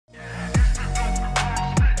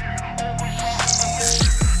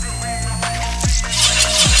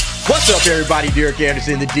What's up, everybody? Derek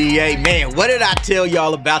Anderson, the DA. Man, what did I tell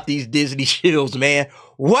y'all about these Disney shills, man?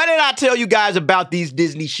 What did I tell you guys about these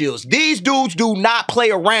Disney shills? These dudes do not play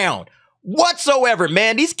around whatsoever,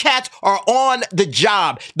 man. These cats are on the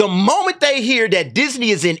job. The moment they hear that Disney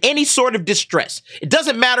is in any sort of distress, it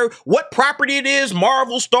doesn't matter what property it is,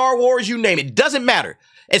 Marvel, Star Wars, you name it, it doesn't matter.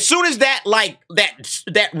 As soon as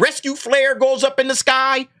that rescue flare goes up in the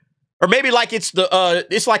sky, or maybe like it's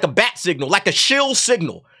like a bat signal, like a shill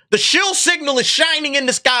signal. The shill signal is shining in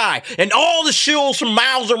the sky, and all the shills from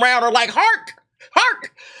miles around are like, hark,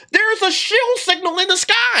 hark, there's a shill signal in the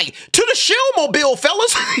sky. To the shill mobile,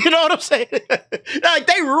 fellas. You know what I'm saying? Like,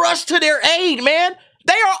 they rush to their aid, man.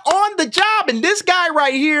 They are on the job. And this guy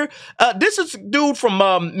right here, this is a dude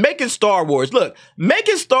from Making Star Wars. Look,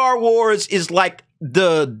 Making Star Wars is like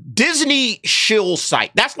the Disney shill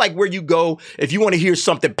site. That's like where you go if you want to hear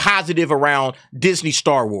something positive around Disney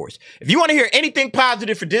Star Wars. If you want to hear anything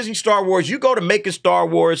positive for Disney Star Wars, you go to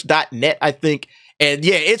makingstarwars.net, I think. And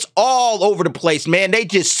yeah, it's all over the place, man. They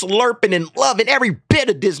just slurping and loving every bit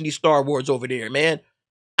of Disney Star Wars over there, man.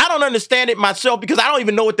 I don't understand it myself because I don't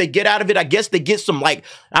even know what they get out of it. I guess they get some, like,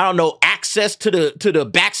 I don't know, access to the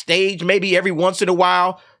backstage maybe every once in a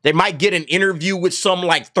while. They might get an interview with some,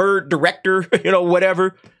 like, third director, you know,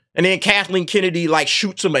 whatever. And then Kathleen Kennedy, like,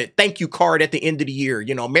 shoots them a thank you card at the end of the year,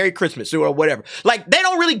 you know, Merry Christmas or whatever. Like, they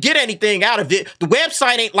don't really get anything out of it. The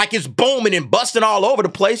website ain't like it's booming and busting all over the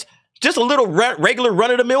place. Just a little regular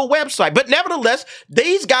run-of-the-mill website. But nevertheless,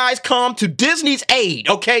 these guys come to Disney's aid,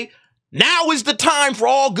 okay? Now is the time for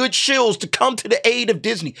all good shills to come to the aid of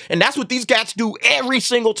Disney. And that's what these guys do every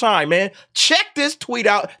single time, man. Check this tweet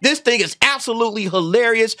out. This thing is absolutely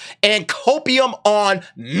hilarious and copium on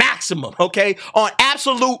maximum, okay? On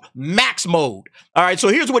absolute max mode. All right, so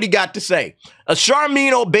here's what he got to say.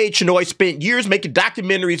 Sharmeen Obaid-Chinoy spent years making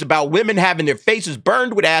documentaries about women having their faces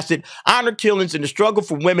burned with acid, honor killings, and the struggle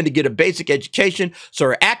for women to get a basic education. So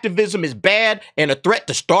her activism is bad and a threat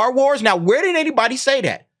to Star Wars. Now, where did anybody say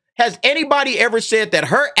that? Has anybody ever said that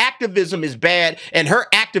her activism is bad and her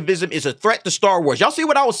activism is a threat to Star Wars? Y'all see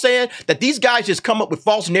what I was saying? That these guys just come up with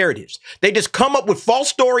false narratives. They just come up with false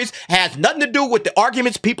stories, has nothing to do with the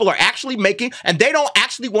arguments people are actually making, and they don't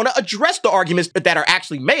actually want to address the arguments that are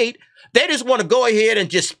actually made. They just want to go ahead and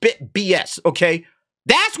just spit BS, okay?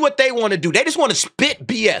 That's what they want to do. They just want to spit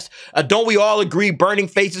BS. Don't we all agree burning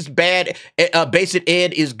faces bad, basic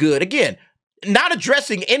ed is good? Again, not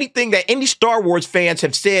addressing anything that any Star Wars fans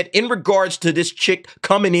have said in regards to this chick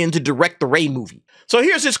coming in to direct the Rey movie. So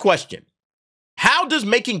here's his question. How does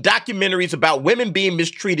making documentaries about women being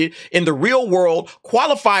mistreated in the real world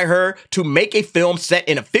qualify her to make a film set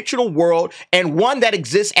in a fictional world and one that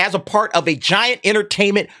exists as a part of a giant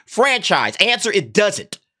entertainment franchise? Answer, it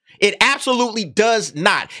doesn't. It absolutely does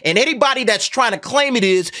not. And anybody that's trying to claim it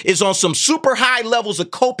is on some super high levels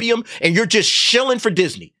of copium and you're just shilling for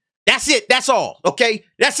Disney. That's it. That's all. Okay?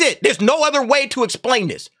 That's it. There's no other way to explain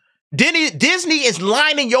this. Disney is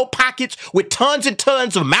lining your pockets with tons and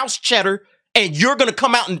tons of mouse cheddar, and you're going to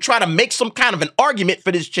come out and try to make some kind of an argument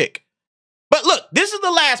for this chick. But look, this is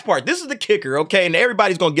the last part. This is the kicker, okay? And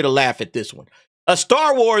everybody's going to get a laugh at this one. A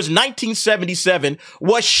Star Wars 1977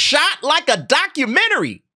 was shot like a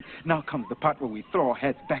documentary. Now comes the part where we throw our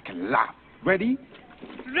heads back and laugh. Ready?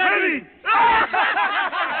 Ready!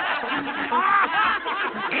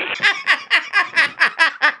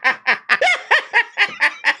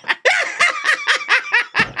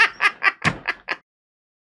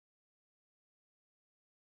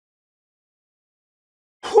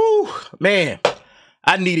 Whew, man,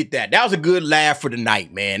 I needed that. That was a good laugh for the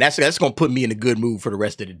night, man. That's going to put me in a good mood for the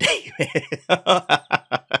rest of the day, man.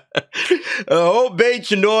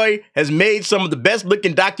 Obaid-Chinoy has made some of the best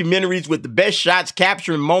looking documentaries with the best shots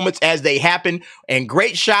capturing moments as they happen and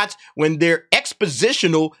great shots when they're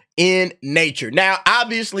expositional in nature. Now,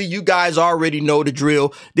 obviously, you guys already know the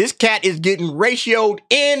drill. This cat is getting ratioed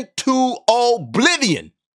into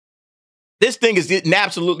oblivion. This thing is getting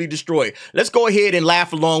absolutely destroyed. Let's go ahead and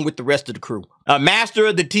laugh along with the rest of the crew. Master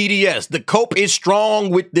of the TDS. The cope is strong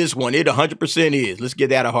with this one. It 100% is. Let's get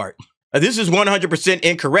that a heart. This is 100%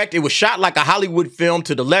 incorrect. It was shot like a Hollywood film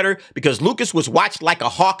to the letter because Lucas was watched like a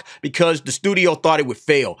hawk because the studio thought it would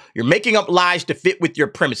fail. You're making up lies to fit with your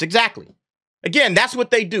premise. Exactly. Again, that's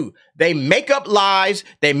what they do. They make up lies.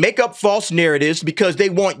 They make up false narratives because they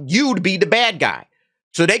want you to be the bad guy.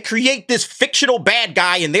 So they create this fictional bad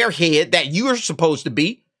guy in their head that you're supposed to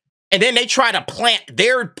be. And then they try to plant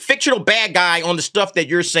their fictional bad guy on the stuff that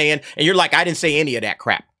you're saying. And you're like, I didn't say any of that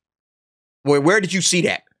crap. Where did you see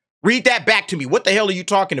that? Read that back to me. What the hell are you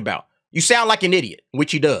talking about? You sound like an idiot,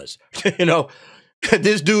 which he does. You know,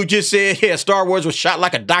 This dude just said, yeah, Star Wars was shot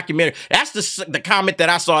like a documentary. That's the comment that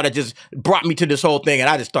I saw that just brought me to this whole thing, and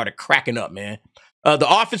I just started cracking up, man. The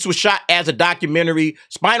Office was shot as a documentary.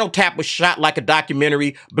 Spinal Tap was shot like a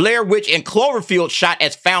documentary. Blair Witch and Cloverfield shot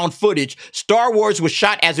as found footage. Star Wars was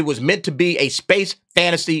shot as it was meant to be a space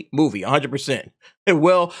fantasy movie, 100%. And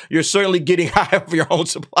well, you're certainly getting high over your own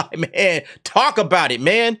supply, man. Talk about it,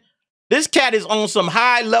 man. This cat is on some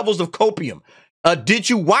high levels of copium.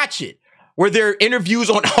 Did you watch it? Were there interviews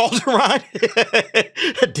on Alderaan?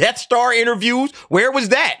 Death Star interviews? Where was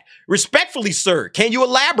that? Respectfully, sir, can you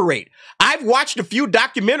elaborate? I've watched a few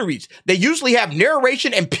documentaries. They usually have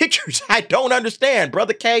narration and pictures. I don't understand,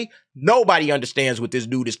 Brother K. Nobody understands what this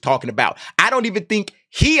dude is talking about. I don't even think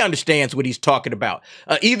he understands what he's talking about.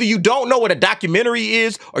 Either you don't know what a documentary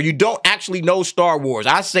is or you don't actually know Star Wars.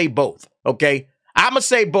 I say both, okay? I'm going to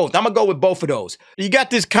say both. I'm going to go with both of those. You got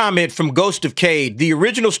this comment from Ghost of Cade. The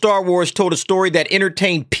original Star Wars told a story that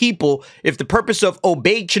entertained people. If the purpose of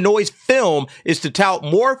Obaid-Chinoy's film is to tout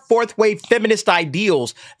more fourth-wave feminist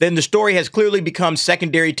ideals, then the story has clearly become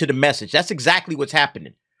secondary to the message. That's exactly what's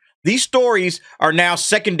happening. These stories are now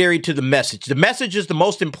secondary to the message. The message is the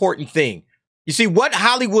most important thing. You see, what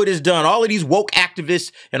Hollywood has done, all of these woke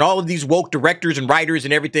activists and all of these woke directors and writers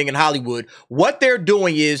and everything in Hollywood, what they're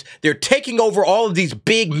doing is they're taking over all of these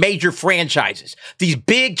big major franchises, these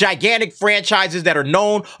big gigantic franchises that are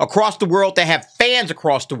known across the world, that have fans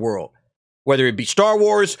across the world, whether it be Star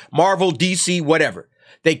Wars, Marvel, DC, whatever.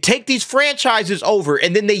 They take these franchises over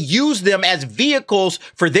and then they use them as vehicles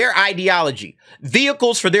for their ideology,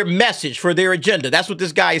 vehicles for their message, for their agenda. That's what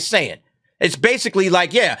this guy is saying. It's basically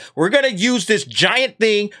like, yeah, we're going to use this giant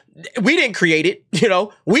thing. We didn't create it, you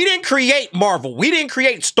know. We didn't create Marvel. We didn't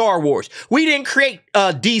create Star Wars. We didn't create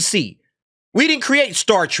DC. We didn't create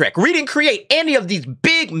Star Trek. We didn't create any of these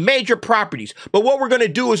big major properties. But what we're going to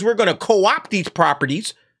do is we're going to co-opt these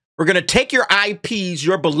properties. We're going to take your IPs,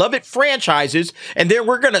 your beloved franchises, and then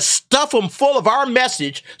we're going to stuff them full of our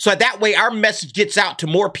message so that way our message gets out to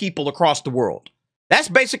more people across the world. That's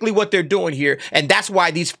basically what they're doing here, and that's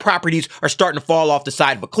why these properties are starting to fall off the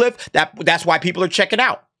side of a cliff. That's why people are checking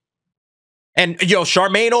out. And, you know,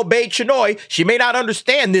 Sharmeen Obaid-Chinoy, she may not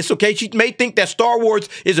understand this, okay? She may think that Star Wars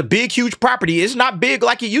is a big, huge property. It's not big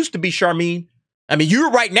like it used to be, Sharmeen. I mean, you're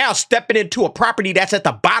right now stepping into a property that's at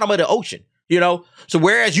the bottom of the ocean, you know? So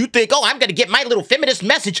whereas you think, oh, I'm going to get my little feminist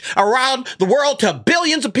message around the world to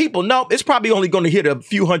billions of people. No, it's probably only going to hit a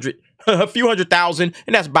few hundred thousand,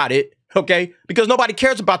 and that's about it. Okay, because nobody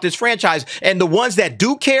cares about this franchise. And the ones that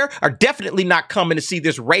do care are definitely not coming to see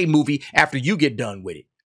this Rey movie after you get done with it,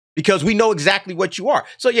 because we know exactly what you are.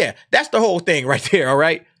 So yeah, that's the whole thing right there. All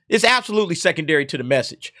right. It's absolutely secondary to the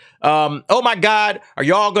message. Oh my God, are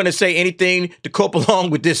y'all going to say anything to cope along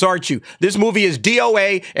with this, aren't you? This movie is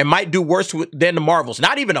DOA and might do worse than the Marvels.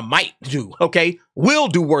 Not even a might do, okay? Will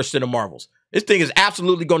do worse than the Marvels. This thing is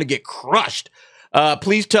absolutely going to get crushed.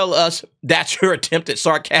 Please tell us that's your attempt at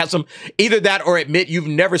sarcasm. Either that or admit you've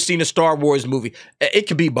never seen a Star Wars movie. It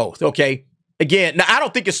could be both, okay? Again, now I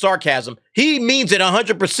don't think it's sarcasm. He means it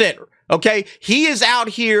 100%, okay? He is out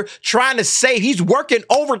here trying to save. He's working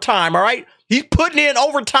overtime, all right? He's putting in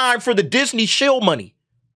overtime for the Disney SHILL money.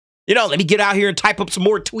 You know, let me get out here and type up some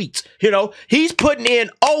more tweets. You know, he's putting in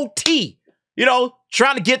OT, you know,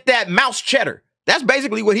 trying to get that mouse cheddar. That's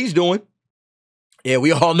basically what he's doing. Yeah,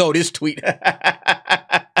 we all know this tweet.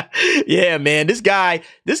 Yeah, man, this guy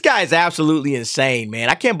is absolutely insane, man.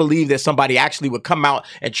 I can't believe that somebody actually would come out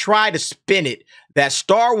and try to spin it that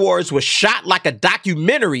Star Wars was shot like a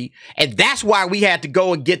documentary, and that's why we had to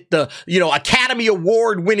go and get the, you know, Academy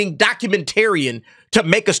Award winning documentarian to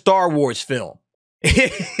make a Star Wars film.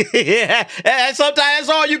 Yeah, and sometimes that's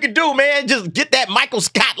all you can do, man. Just get that Michael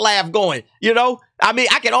Scott laugh going, you know? I mean,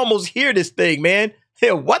 I can almost hear this thing, man.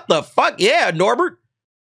 Yeah, what the fuck? Yeah, Norbert.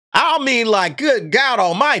 I don't mean like, good God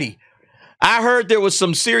almighty. I heard there was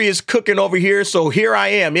some serious cooking over here, so here I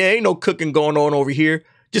am. Yeah, ain't no cooking going on over here.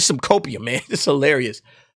 Just some copium, man. It's hilarious.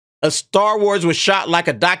 A Star Wars was shot like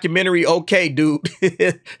a documentary. Okay, dude.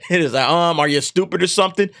 It is like, are you stupid or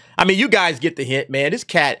something? I mean, you guys get the hint, man. This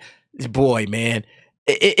cat, boy, man,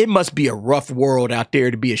 it must be a rough world out there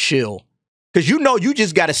to be a shill. Because you know you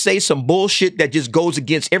just got to say some bullshit that just goes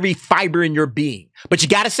against every fiber in your being. But you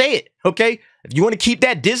got to say it, okay? If you want to keep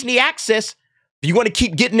that Disney access, if you want to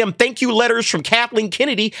keep getting them thank you letters from Kathleen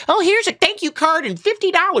Kennedy, oh, here's a thank you card and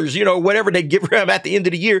 $50, you know, whatever they give them at the end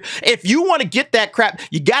of the year. If you want to get that crap,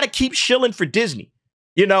 you got to keep shilling for Disney,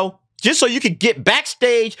 you know? Just so you could get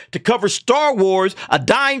backstage to cover Star Wars, a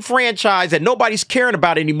dying franchise that nobody's caring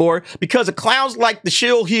about anymore because of clowns like the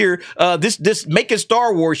shill here, this making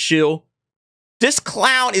Star Wars shill. This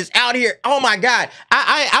clown is out here. Oh my God.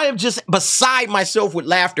 I am just beside myself with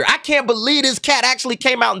laughter. I can't believe this cat actually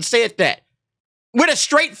came out and said that with a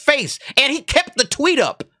straight face. And he kept the tweet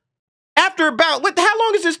up. After about, how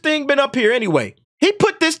long has this thing been up here anyway? He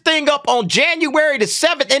put this thing up on January the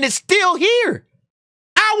 7th and it's still here.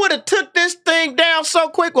 I would have took this thing down so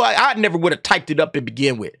quick. Well, I never would have typed it up to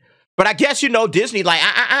begin with. But I guess, you know, Disney like,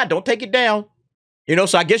 don't take it down. You know,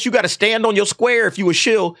 so I guess you got to stand on your square if you a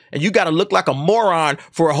shill, and you got to look like a moron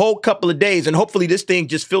for a whole couple of days, and hopefully this thing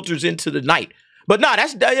just filters into the night. But no,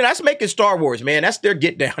 that's making Star Wars, man. That's their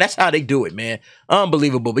get down. That's how they do it, man.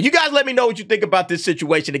 Unbelievable. But you guys let me know what you think about this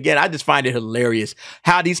situation. Again, I just find it hilarious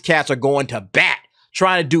how these cats are going to bat,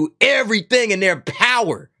 trying to do everything in their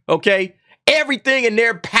power, okay? Everything in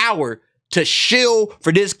their power to shill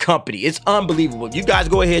for this company. It's unbelievable. You guys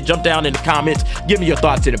go ahead, jump down in the comments, give me your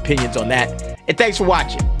thoughts and opinions on that. And thanks for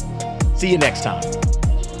watching. See you next time.